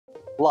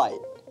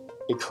Light.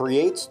 It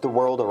creates the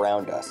world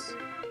around us.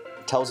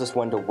 It tells us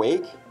when to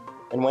wake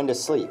and when to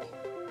sleep.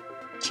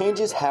 It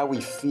changes how we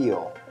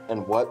feel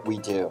and what we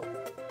do.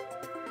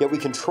 Yet we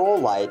control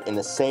light in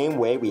the same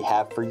way we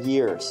have for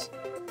years.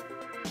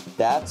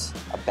 That's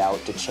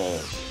about to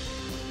change.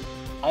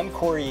 I'm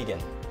Corey Egan,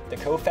 the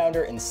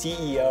co-founder and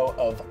CEO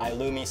of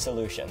ilumi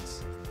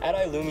Solutions. At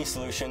ilumi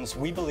Solutions,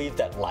 we believe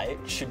that light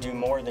should do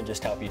more than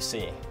just help you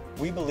see.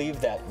 We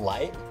believe that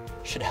light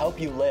should help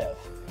you live.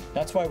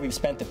 That's why we've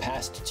spent the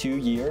past 2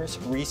 years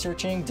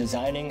researching,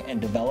 designing,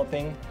 and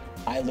developing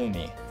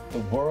ilumi, the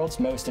world's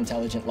most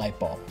intelligent light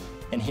bulb.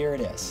 And here it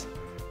is.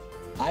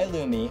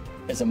 ilumi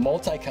is a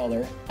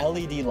multicolor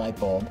LED light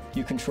bulb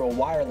you control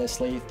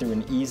wirelessly through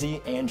an easy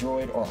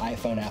Android or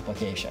iPhone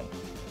application.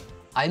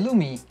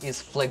 ilumi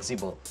is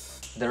flexible,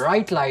 the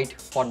right light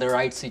for the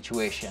right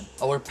situation.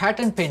 Our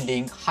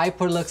patent-pending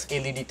Hyperlux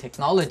LED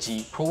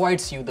technology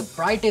provides you the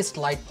brightest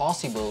light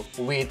possible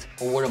with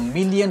over 1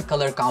 million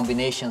color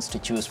combinations to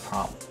choose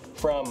from.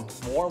 From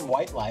warm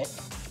white light,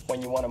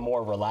 when you want a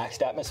more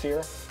relaxed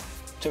atmosphere,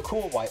 to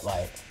cool white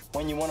light,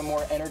 when you want a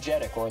more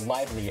energetic or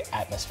lively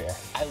atmosphere.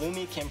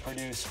 ilumi can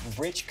produce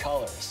rich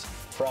colors,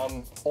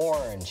 from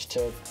orange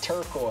to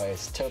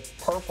turquoise to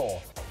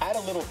purple. Add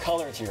a little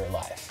color to your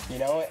life,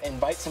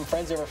 invite some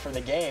friends over for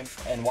the game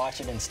and watch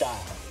it in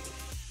style.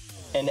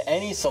 And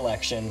any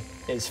selection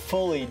is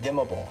fully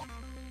dimmable.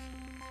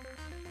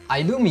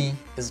 ilumi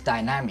is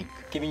dynamic,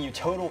 giving you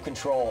total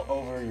control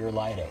over your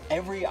lighting.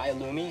 Every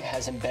ilumi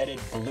has embedded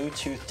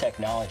Bluetooth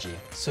technology,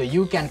 so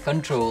you can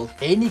control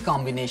any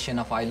combination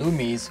of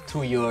ilumis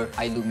through your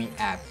ilumi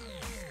app.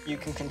 You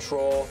can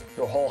control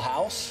your whole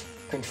house,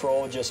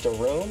 control just a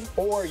room,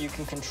 or you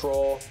can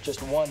control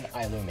just one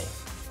ilumi.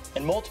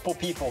 And multiple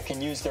people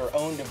can use their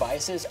own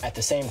devices at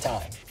the same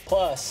time.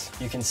 Plus,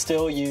 you can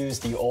still use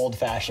the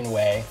old-fashioned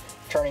way,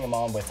 turning them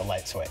on with a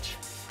light switch.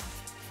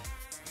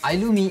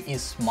 ilumi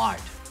is smart,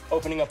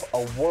 opening up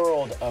a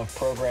world of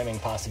programming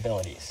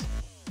possibilities.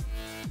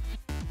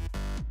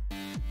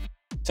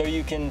 So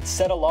you can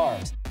set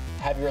alarms,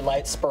 have your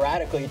lights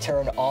sporadically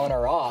turn on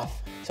or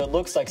off so it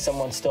looks like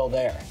someone's still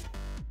there.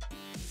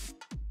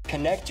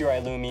 Connect your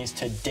ilumis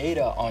to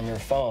data on your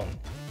phone,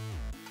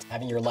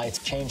 having your lights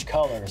change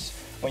colors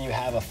when you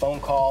have a phone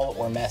call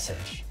or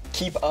message.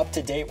 Keep up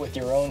to date with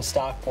your own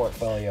stock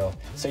portfolio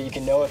so you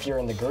can know if you're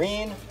in the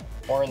green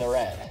or in the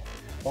red,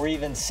 or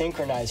even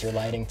synchronize your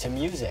lighting to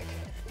music.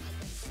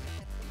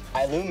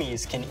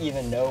 ilumis can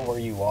even know where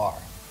you are.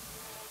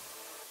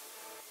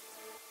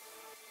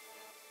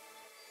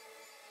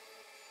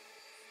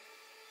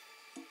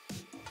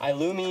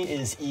 ilumi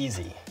is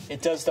easy.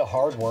 It does the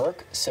hard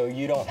work so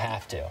you don't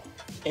have to.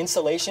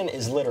 Installation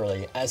is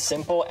literally as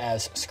simple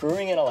as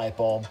screwing in a light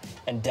bulb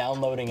and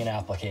downloading an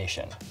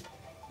application.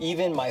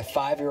 Even my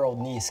 5-year-old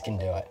niece can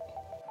do it.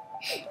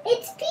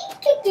 It's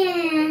pink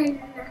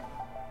again!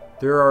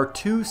 There are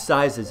 2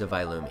 sizes of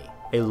ilumi.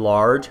 A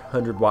large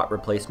 100-watt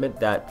replacement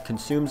that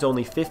consumes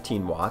only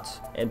 15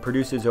 watts and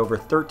produces over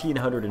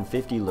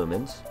 1,350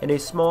 lumens, and a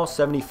small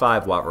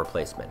 75-watt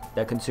replacement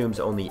that consumes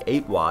only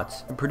 8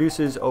 watts and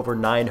produces over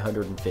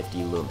 950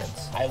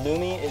 lumens.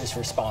 ilumi is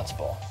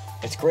responsible.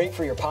 It's great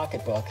for your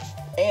pocketbook,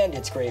 and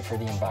it's great for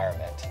the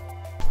environment.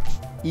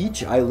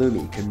 Each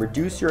ilumi can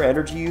reduce your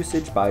energy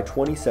usage by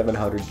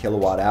 2,700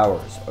 kilowatt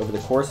hours over the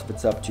course of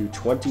its up to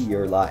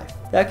 20-year life.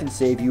 That can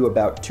save you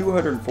about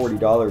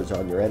 $240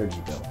 on your energy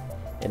bill,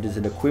 and is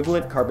an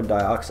equivalent carbon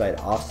dioxide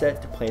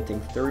offset to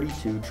planting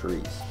 32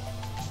 trees.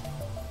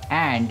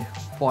 And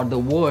for the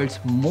world's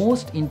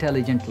most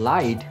intelligent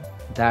light,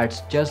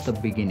 that's just the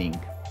beginning.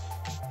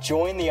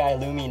 Join the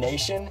ilumi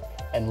nation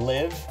and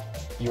live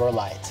your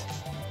light.